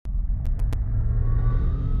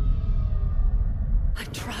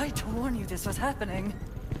tried to warn you this was happening.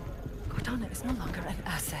 Cortana is no longer an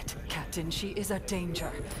asset, Captain. She is a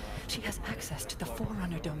danger. She has access to the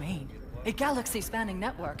Forerunner domain, a galaxy-spanning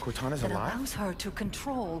network Cortana's that alive? allows her to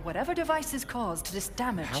control whatever devices caused this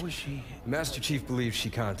damage. How is she? Master Chief believes she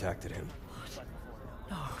contacted him.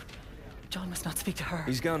 No, John must not speak to her.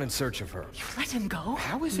 He's gone in search of her. You let him go?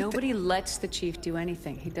 How is it Nobody lets the chief do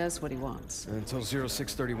anything. He does what he wants. Until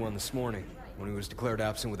 0631 this morning, when he was declared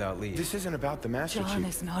absent without leave. This isn't about the Master John Chief.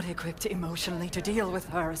 is not equipped emotionally to deal with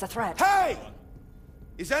her as a threat. Hey!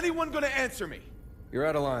 Is anyone gonna answer me? You're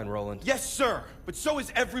out of line, Roland. Yes, sir, but so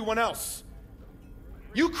is everyone else.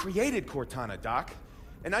 You created Cortana, Doc,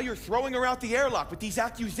 and now you're throwing her out the airlock with these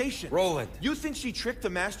accusations. Roland! You think she tricked the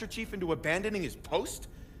Master Chief into abandoning his post?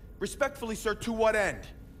 Respectfully, sir, to what end?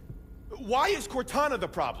 Why is Cortana the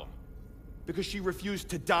problem? Because she refused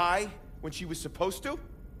to die when she was supposed to?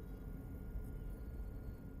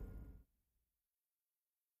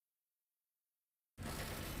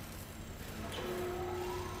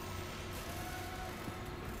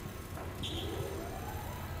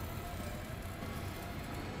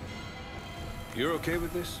 You're okay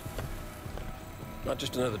with this? Not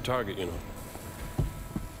just another target, you know.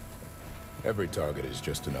 Every target is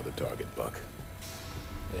just another target, Buck.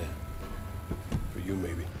 Yeah. For you,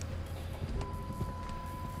 maybe.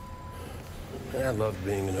 I love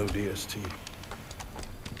being an ODST.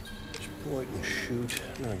 Just point and shoot.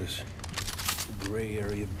 None of this gray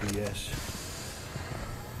area BS.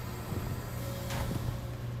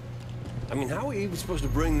 I mean, how are we even supposed to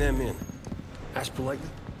bring them in? Ask politely?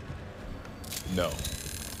 No.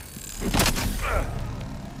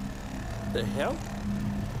 The hell?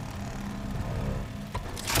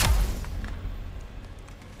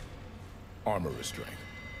 Armor restraint.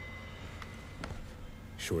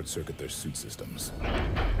 Short-circuit their suit systems.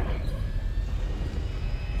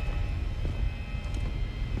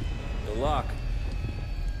 The lock.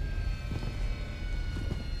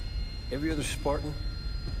 Every other Spartan,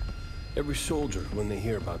 every soldier, when they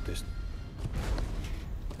hear about this,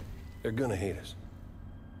 they're gonna hate us.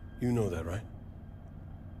 You know that, right?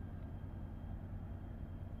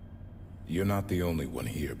 You're not the only one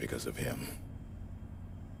here because of him.